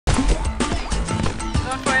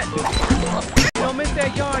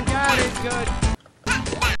good.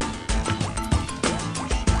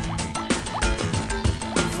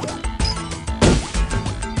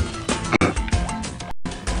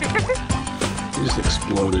 He just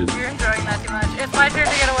exploded. You're enjoying that too much. It's my turn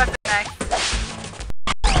to get a weapon next.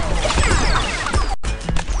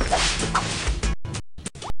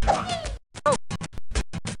 Oh.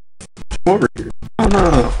 Over here. Oh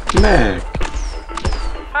no, Mac.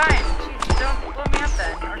 Fine. Jeez, don't blow me up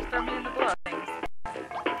then, or throw me in the blow things.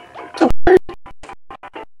 Don't worry.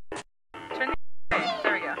 Turn the way.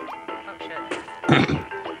 There we go.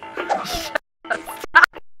 Oh shit. Stop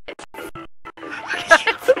it.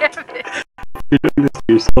 God damn it. You're doing this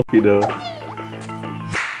to yourself, you know.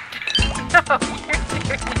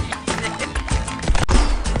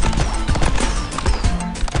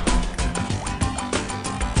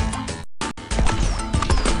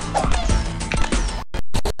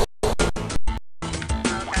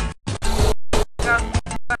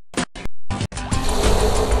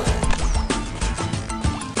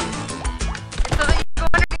 No, you're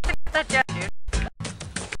doing it.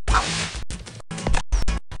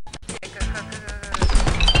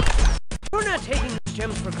 You're not taking these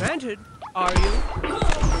gems for granted, are you?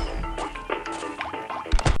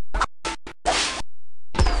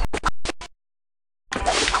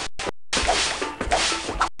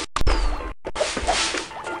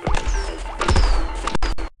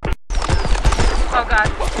 Oh god.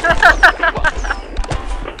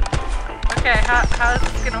 Okay, how is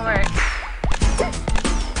this gonna work?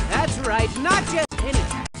 That's right, not just any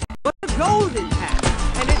hat, but a golden hat.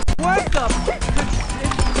 And it's worth a...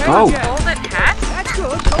 Oh. Golden hat? That's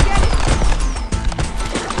good, go get it.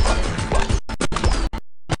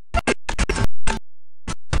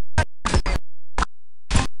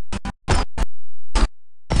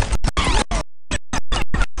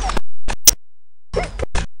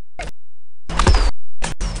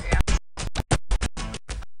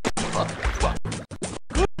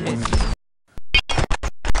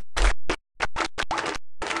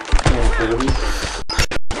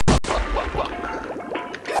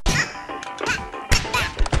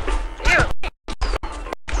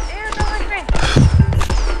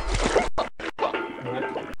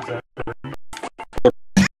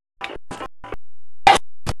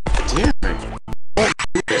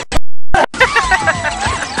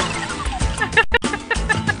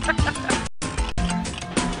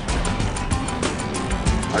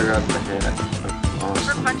 I got the hat.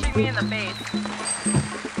 Awesome. For punching me in the face.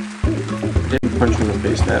 Didn't punch you in the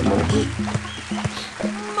face that much.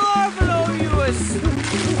 Marvelous!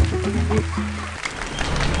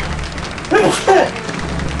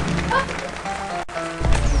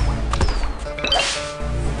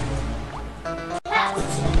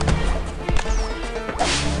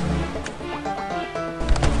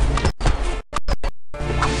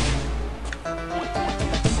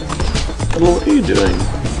 What are you doing?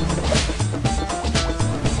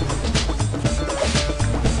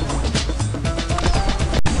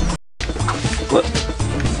 What?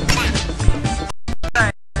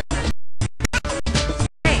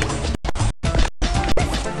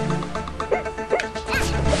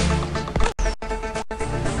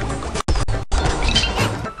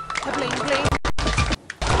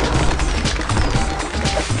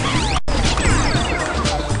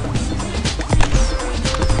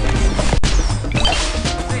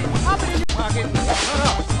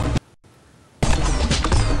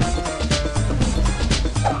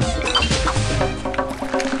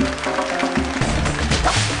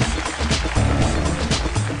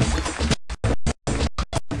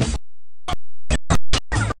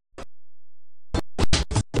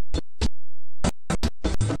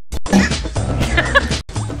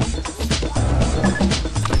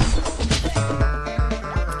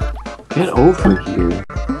 Get over here.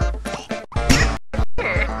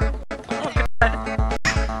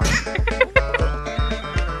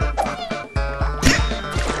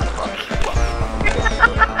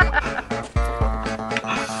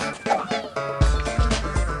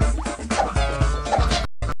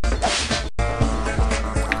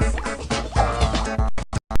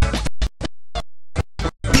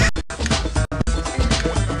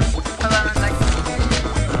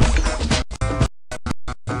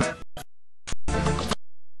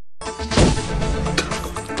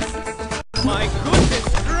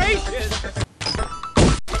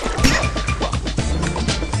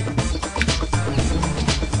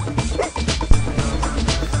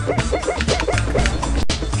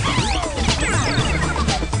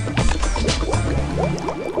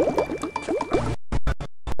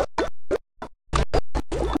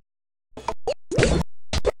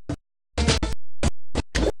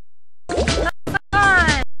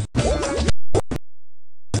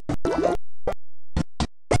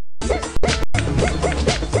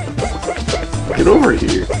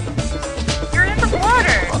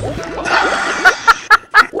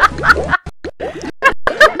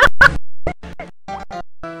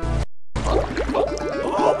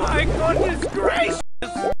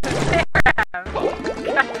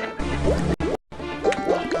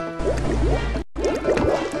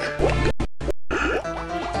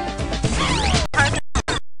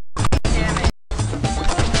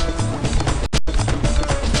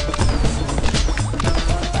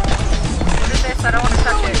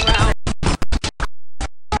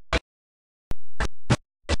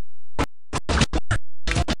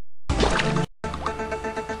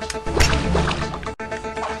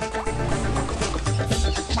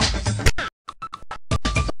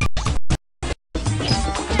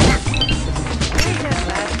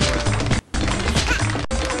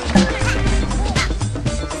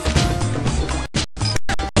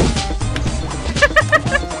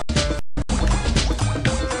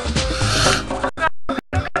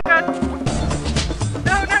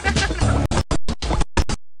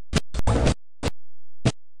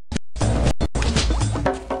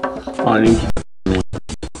 Oh,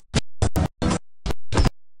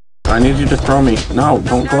 I need you to throw me. No,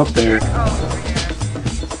 don't go up there.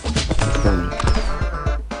 Throw me.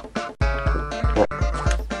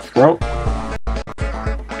 Throw.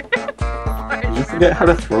 Did you forget how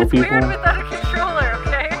to throw people? It's weird without a controller,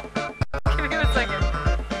 okay? Give me a second.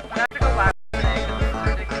 I have to go back today because this is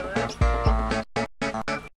ridiculous.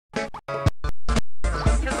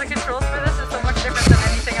 Because the controls for this is so much different than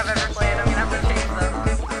anything I've ever played. I'm gonna have to change them.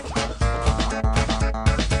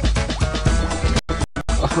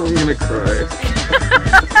 I'm gonna cry.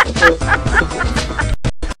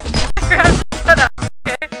 Shut up,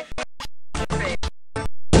 okay? Face.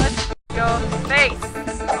 Let's go face.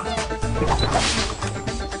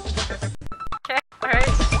 Okay, alright,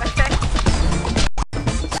 okay.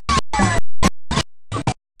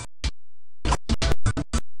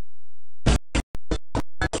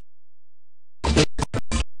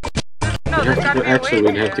 No, there's gotta be a way Actually,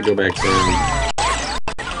 we'd have to go back down.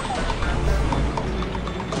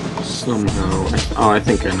 Somehow. Oh, I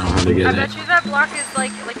think I know how to get I it. bet you that block is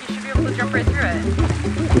like you should be able to jump right through it.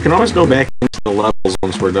 We can always go back into the levels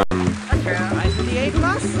once we're done. That's true. Rise to the A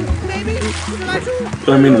plus, maybe? Should I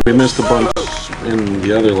do? I mean, we missed a bunch in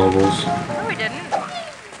the other levels. No, we didn't.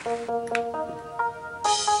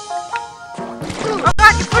 Oh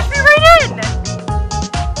god, you pushed me right in!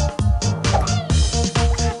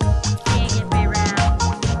 Dang it, babraham.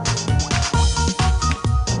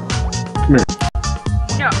 Come here.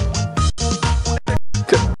 No.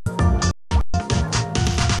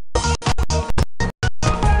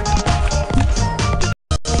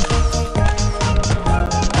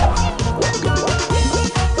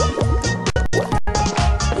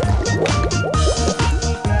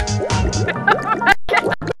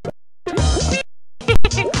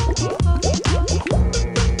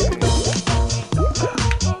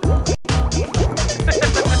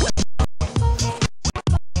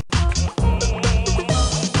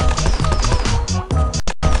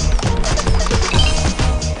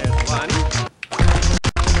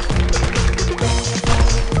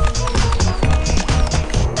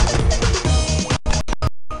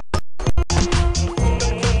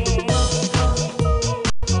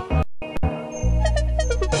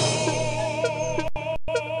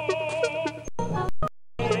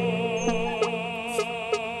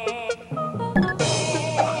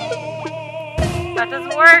 That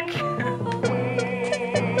doesn't work.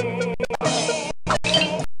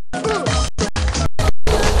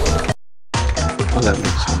 Oh, that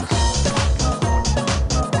makes sense.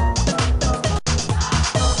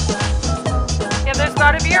 Yeah, there's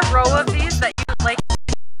gotta be a row of these that you like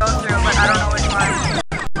go through, but I don't know which one.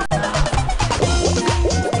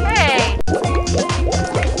 Hey!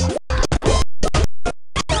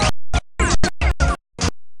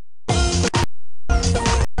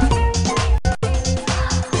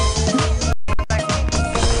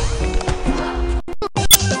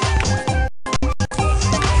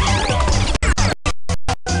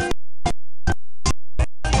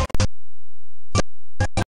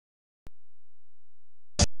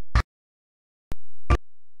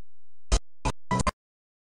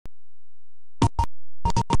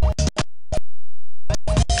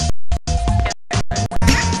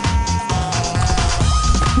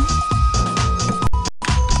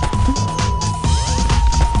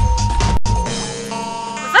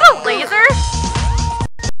 Was that a laser?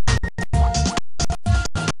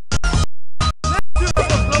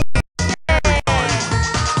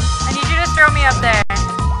 I need you to throw me up there.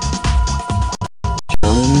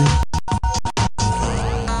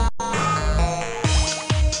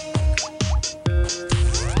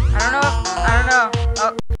 I don't know.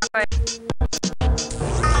 Oh, wait.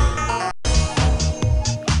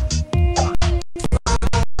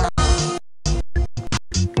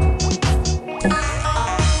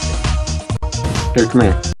 Here, come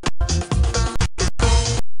here.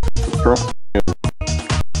 Throw.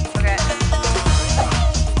 Okay.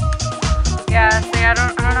 Yeah, see, I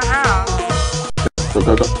don't know how. Go,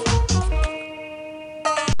 go, go.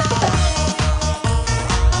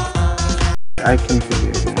 I can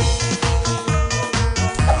figure it out.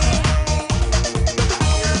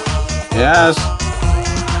 Yes.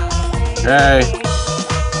 Okay.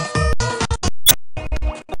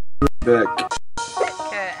 Back.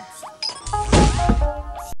 Okay.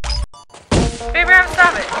 Babraham,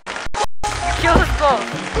 stop it! Kill us both!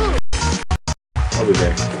 I'll be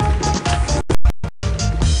back.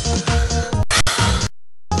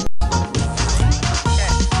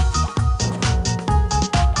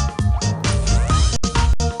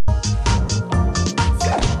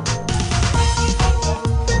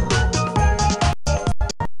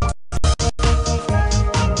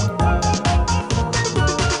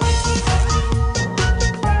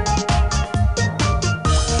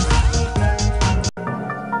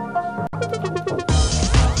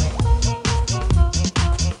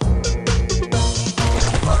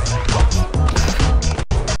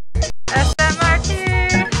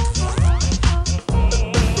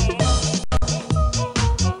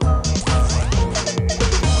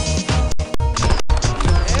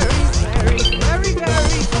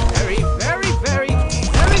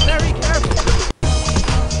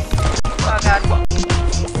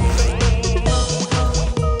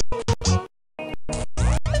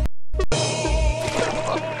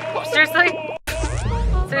 Seriously?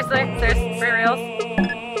 Seriously? Seriously? For reals?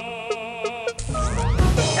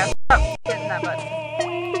 Yeah, stop hitting that button.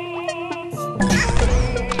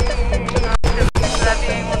 That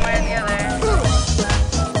being one way or the other.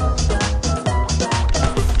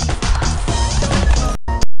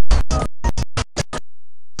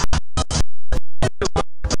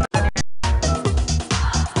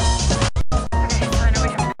 Okay, so I know we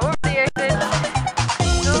have to go over the exit.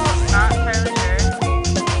 Still not entirely sure.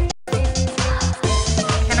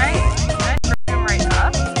 Can I throw him right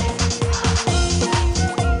up?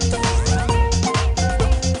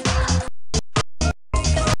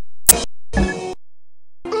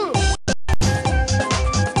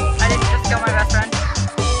 I didn't just kill my best friend.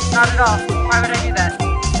 Not at all. Why would I do that? Why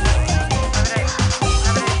would I do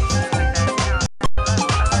something like that?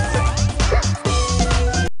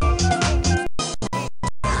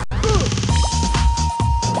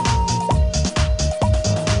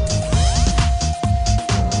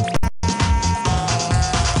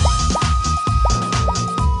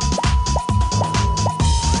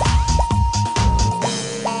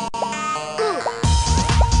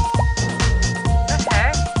 What the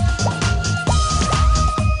heck?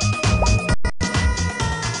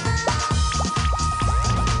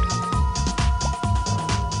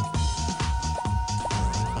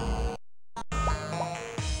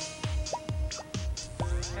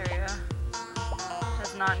 There we go.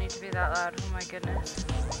 Does not need to be that loud. Oh my goodness.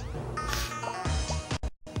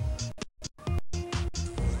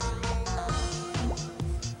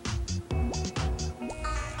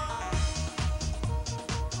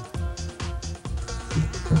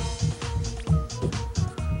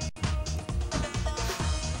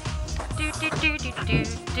 Do do do do do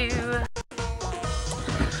do.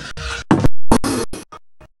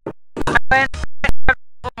 I went a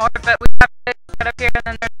little more, but we have to get up here, and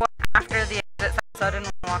then there's one after the exit, so I didn't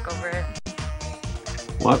want to walk over it.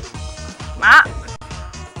 What? Ah!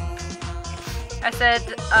 I said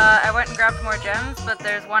I went and grabbed more gems, but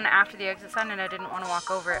there's one after the exit sign, and I didn't want to walk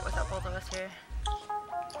over it without both of us here.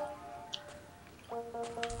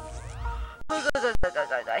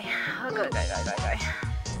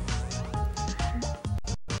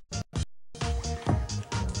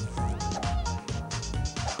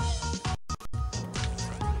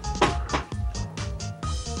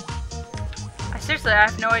 Seriously, I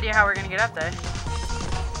have no idea how we're gonna get up there.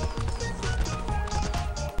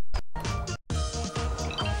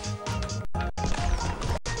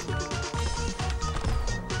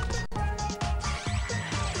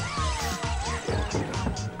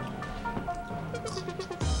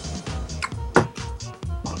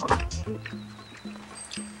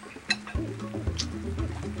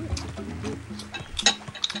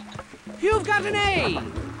 You've got an A!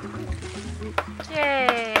 Yay!